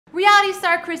Reality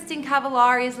star Kristin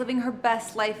Cavallari is living her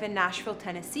best life in Nashville,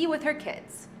 Tennessee with her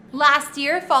kids. Last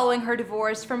year, following her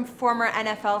divorce from former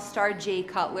NFL star Jay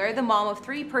Cutler, the mom of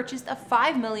three purchased a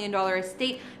 $5 million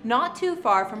estate not too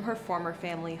far from her former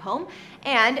family home,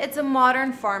 and it's a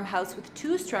modern farmhouse with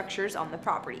two structures on the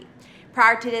property.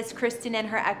 Prior to this, Kristin and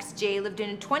her ex Jay lived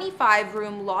in a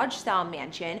 25-room lodge-style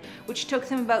mansion, which took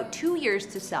them about 2 years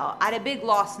to sell, at a big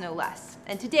loss no less.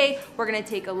 And today, we're going to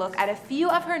take a look at a few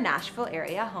of her Nashville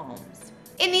area homes.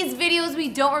 In these videos, we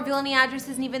don't reveal any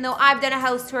addresses, and even though I've done a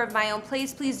house tour of my own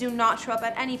place, please do not show up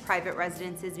at any private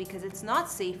residences because it's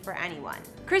not safe for anyone.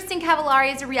 Kristin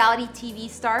Cavallari is a reality TV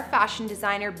star, fashion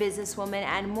designer, businesswoman,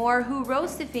 and more who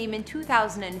rose to fame in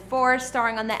 2004,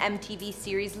 starring on the MTV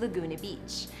series Laguna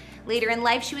Beach. Later in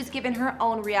life, she was given her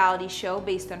own reality show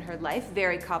based on her life,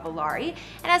 Jay Cutler. And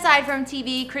aside from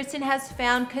TV, Kristin has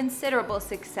found considerable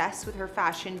success with her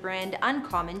fashion brand,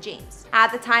 Uncommon James.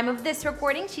 At the time of this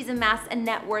recording, she's amassed a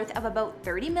net worth of about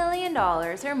 $30 million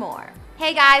or more.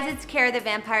 Hey guys, it's Kara the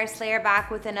Vampire Slayer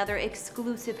back with another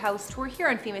exclusive house tour here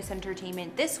on Famous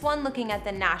Entertainment, this one looking at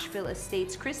the Nashville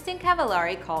estates Kristin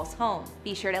Cavallari calls home.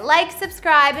 Be sure to like,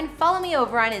 subscribe, and follow me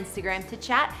over on Instagram to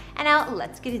chat, and now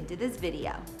let's get into this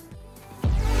video.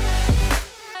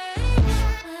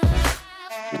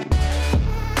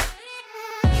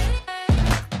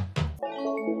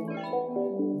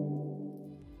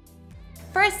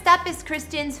 First up is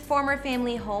Kristin's former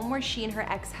family home where she and her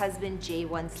ex-husband Jay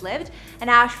once lived, a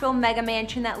Nashville mega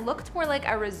mansion that looked more like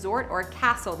a resort or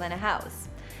castle than a house.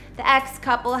 The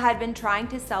ex-couple had been trying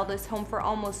to sell this home for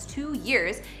almost 2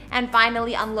 years and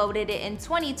finally unloaded it in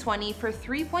 2020 for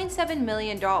 $3.7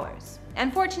 million.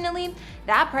 Unfortunately,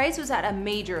 that price was at a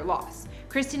major loss.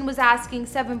 Kristin was asking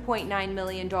 $7.9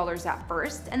 million at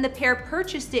first, and the pair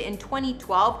purchased it in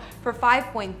 2012 for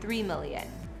 $5.3 million.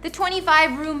 The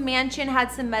 25-room mansion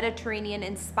had some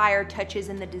Mediterranean-inspired touches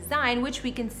in the design, which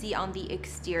we can see on the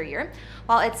exterior,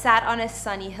 while it sat on a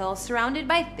sunny hill surrounded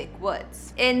by thick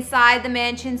woods. Inside, the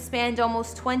mansion spanned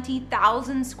almost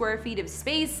 20,000 square feet of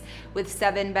space, with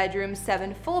 7 bedrooms,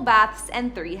 7 full baths,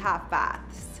 and 3 half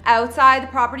baths. Outside, the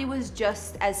property was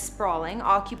just as sprawling,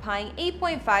 occupying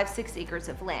 8.56 acres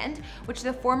of land, which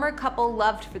the former couple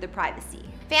loved for the privacy.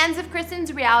 Fans of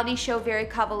Kristin's reality show Jay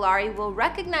Cutler will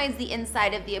recognize the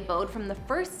inside of the abode from the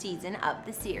first season of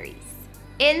the series.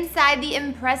 Inside the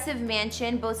impressive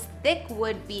mansion boasts thick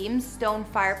wood beams, stone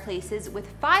fireplaces with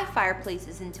 5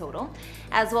 fireplaces in total,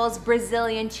 as well as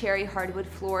Brazilian cherry hardwood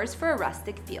floors for a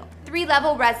rustic feel.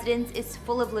 3-level residence is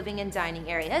full of living and dining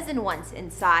areas, and once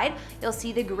inside, you'll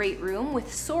see the great room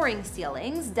with soaring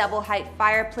ceilings, double-height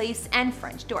fireplace, and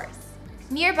French doors.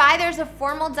 Nearby, there's a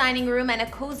formal dining room and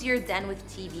a cozier den with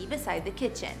TV beside the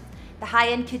kitchen. The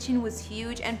high-end kitchen was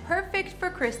huge and perfect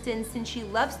for Kristin since she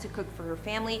loves to cook for her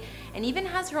family and even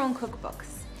has her own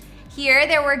cookbooks. Here,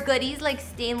 there were goodies like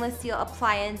stainless steel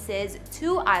appliances,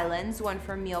 2 islands, one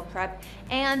for meal prep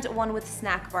and one with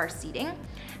snack bar seating,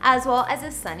 as well as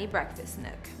a sunny breakfast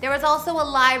nook. There was also a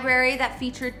library that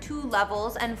featured 2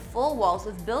 levels and full walls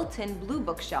of built-in blue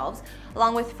bookshelves,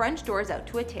 along with French doors out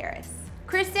to a terrace.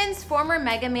 Kristin's former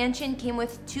mega mansion came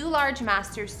with 2 large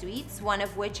master suites, one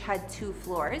of which had 2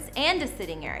 floors and a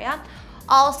sitting area,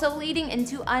 also leading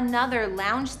into another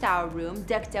lounge-style room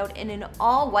decked out in an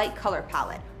all-white color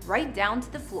palette, right down to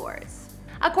the floors.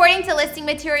 According to listing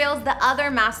materials, the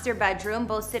other master bedroom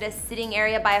boasted a sitting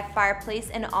area by a fireplace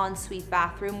and ensuite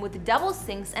bathroom with double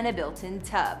sinks and a built-in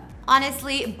tub.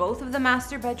 Honestly, both of the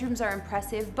master bedrooms are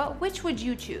impressive, but which would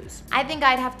you choose? I think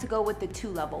I'd have to go with the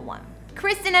 2-level one.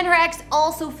 Kristin and her ex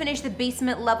also finished the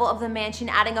basement level of the mansion,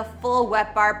 adding a full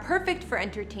wet bar perfect for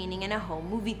entertaining in a home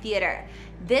movie theater.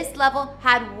 This level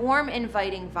had warm,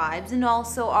 inviting vibes and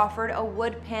also offered a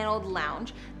wood-paneled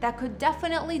lounge that could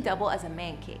definitely double as a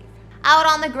man cave. Out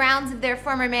on the grounds of their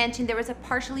former mansion, there was a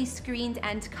partially screened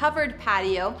and covered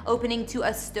patio opening to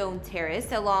a stone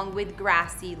terrace along with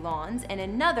grassy lawns and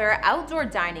another outdoor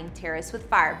dining terrace with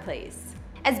fireplace.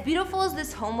 As beautiful as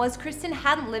this home was, Kristin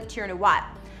hadn't lived here in a while.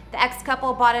 The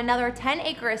ex-couple bought another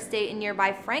 10-acre estate in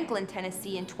nearby Franklin,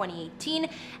 Tennessee in 2018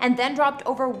 and then dropped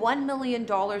over $1 million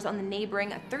on the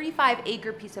neighboring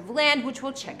 35-acre piece of land, which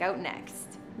we'll check out next.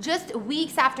 Just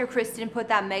weeks after Kristin put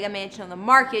that mega mansion on the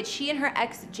market, she and her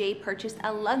ex Jay purchased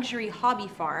a luxury hobby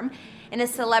farm in a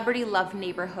celebrity-loved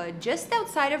neighborhood just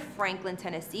outside of Franklin,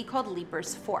 Tennessee called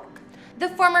Leaper's Fork. The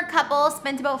former couple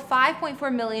spent about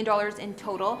 $5.4 million in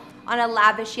total on a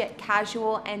lavish yet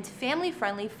casual and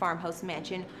family-friendly farmhouse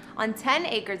mansion on 10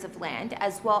 acres of land,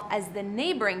 as well as the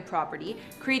neighboring property,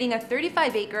 creating a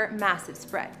 35-acre massive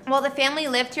spread. While the family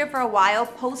lived here for a while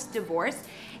post-divorce,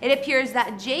 it appears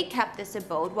that Jay kept this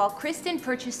abode while Kristin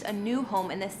purchased a new home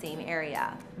in the same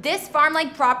area. This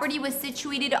farm-like property was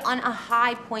situated on a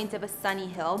high point of a sunny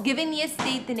hill, giving the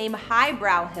estate the name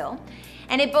Highbrow Hill,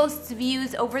 and it boasts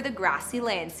views over the grassy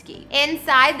landscape.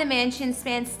 Inside, the mansion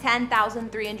spans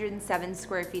 10,307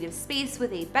 square feet of space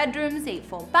with 8 bedrooms, 8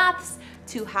 full baths,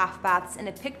 2 half baths, and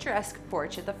a picturesque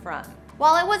porch at the front.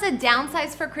 While it was a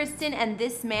downsize for Kristin and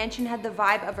this mansion had the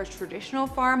vibe of a traditional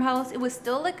farmhouse, it was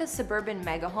still like a suburban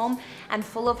mega home and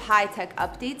full of high-tech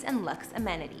updates and luxe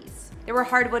amenities. There were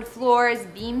hardwood floors,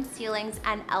 beam ceilings,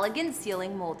 and elegant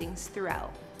ceiling moldings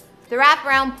throughout. The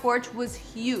wraparound porch was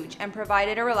huge and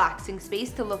provided a relaxing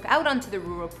space to look out onto the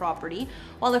rural property,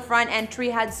 while the front entry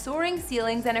had soaring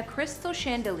ceilings and a crystal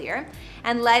chandelier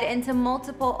and led into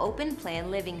multiple open-plan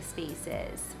living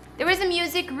spaces. There was a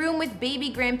music room with baby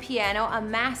grand piano, a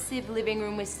massive living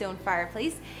room with stone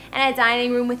fireplace, and a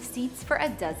dining room with seats for a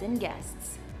dozen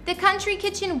guests. The country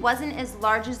kitchen wasn't as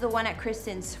large as the one at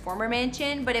Kristin's former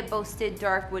mansion, but it boasted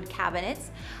dark wood cabinets,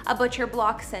 a butcher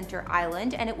block center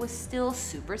island, and it was still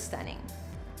super stunning.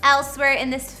 Elsewhere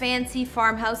in this fancy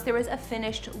farmhouse, there was a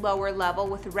finished lower level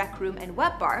with rec room and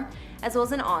wet bar, as well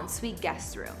as an ensuite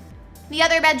guest room. The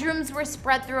other bedrooms were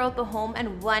spread throughout the home,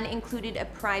 and one included a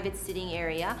private sitting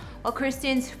area, while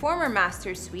Kristin's former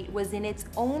master suite was in its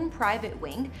own private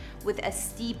wing with a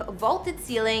steep vaulted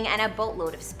ceiling and a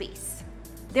boatload of space.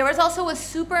 There was also a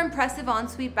super impressive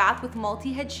ensuite bath with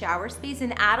multi-head shower space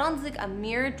and add-ons like a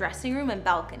mirror, dressing room, and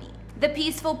balcony. The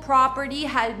peaceful property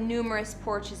had numerous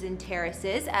porches and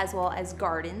terraces, as well as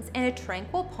gardens and a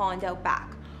tranquil pond out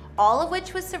back, all of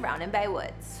which was surrounded by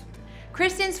woods.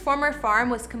 Kristin's former farm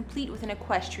was complete with an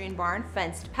equestrian barn,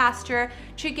 fenced pasture,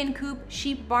 chicken coop,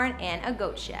 sheep barn, and a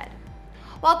goat shed.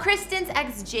 While Kristin's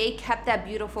ex Jay kept that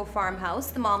beautiful farmhouse,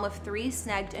 the mom of 3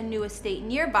 snagged a new estate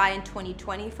nearby in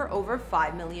 2020 for over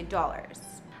 $5 million.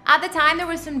 At the time, there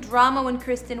was some drama when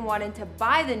Kristin wanted to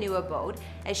buy the new abode,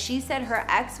 as she said her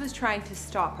ex was trying to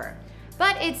stop her,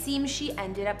 but it seems she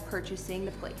ended up purchasing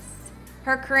the place.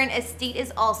 Her current estate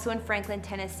is also in Franklin,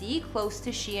 Tennessee, close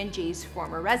to she and Jay's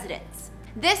former residence.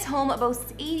 This home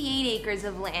boasts 88 acres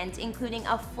of land, including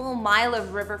a full mile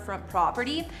of riverfront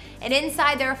property, and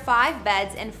inside there are 5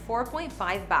 beds and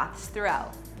 4.5 baths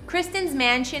throughout. Kristin's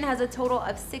mansion has a total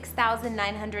of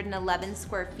 6,911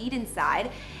 square feet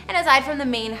inside, and aside from the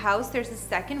main house, there's a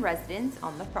second residence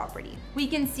on the property. We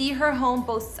can see her home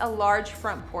boasts a large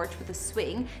front porch with a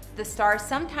swing that the star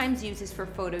sometimes uses for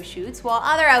photo shoots, while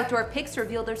other outdoor pics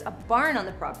reveal there's a barn on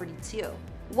the property too.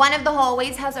 One of the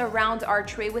hallways has a round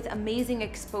archway with amazing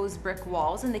exposed brick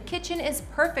walls, and the kitchen is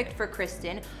perfect for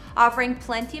Kristin, offering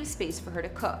plenty of space for her to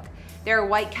cook. There are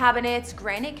white cabinets,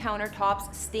 granite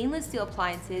countertops, stainless steel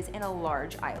appliances, and a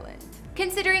large island.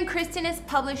 Considering Kristin has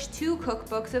published 2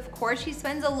 cookbooks, of course she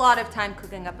spends a lot of time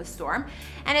cooking up a storm,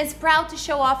 and is proud to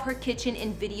show off her kitchen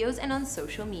in videos and on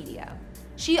social media.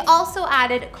 She also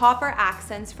added copper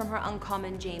accents from her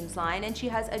Uncommon James line, and she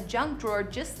has a junk drawer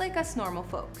just like us normal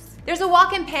folks. There's a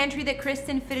walk-in pantry that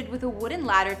Kristin fitted with a wooden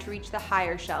ladder to reach the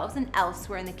higher shelves, and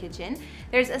elsewhere in the kitchen,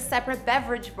 there's a separate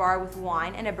beverage bar with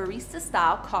wine and a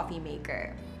barista-style coffee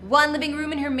maker. One living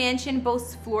room in her mansion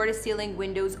boasts floor-to-ceiling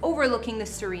windows overlooking the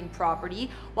serene property,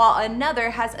 while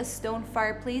another has a stone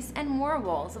fireplace and more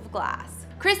walls of glass.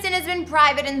 Kristin has been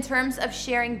private in terms of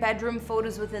sharing bedroom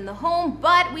photos within the home,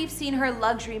 but we've seen her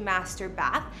luxury master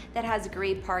bath that has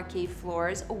gray parquet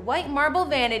floors, white marble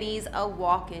vanities, a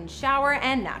walk-in shower,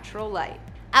 and natural light.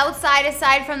 Outside,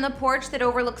 aside from the porch that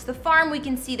overlooks the farm, we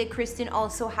can see that Kristin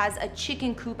also has a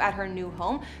chicken coop at her new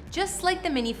home, just like the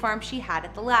mini farm she had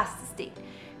at the last estate.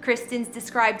 Kristin's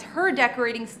described her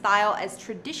decorating style as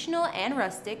traditional and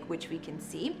rustic, which we can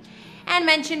see, and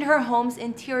mentioned her home's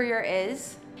interior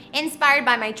is inspired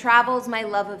by my travels, my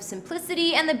love of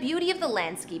simplicity, and the beauty of the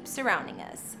landscape surrounding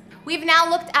us. We've now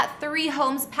looked at 3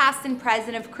 homes past and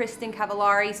present of Kristin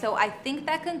Cavallari, so I think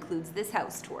that concludes this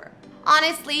house tour.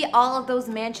 Honestly, all of those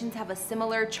mansions have a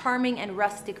similar charming and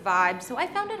rustic vibe, so I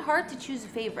found it hard to choose a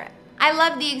favorite. I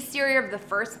love the exterior of the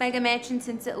first mega mansion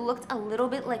since it looked a little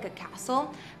bit like a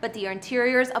castle, but the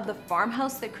interiors of the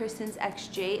farmhouse that Kristin's ex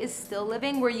Jay is still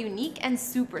living were unique and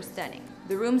super stunning.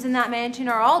 The rooms in that mansion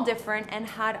are all different and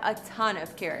had a ton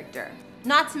of character.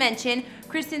 Not to mention,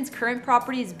 Kristin's current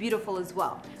property is beautiful as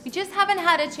well. We just haven't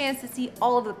had a chance to see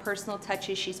all of the personal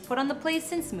touches she's put on the place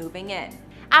since moving in.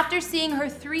 After seeing her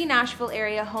 3 Nashville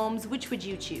area homes, which would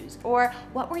you choose? Or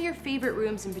what were your favorite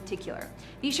rooms in particular?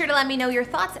 Be sure to let me know your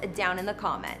thoughts down in the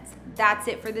comments. That's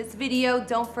it for this video.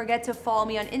 Don't forget to follow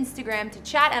me on Instagram to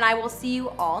chat, and I will see you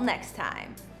all next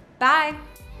time. Bye!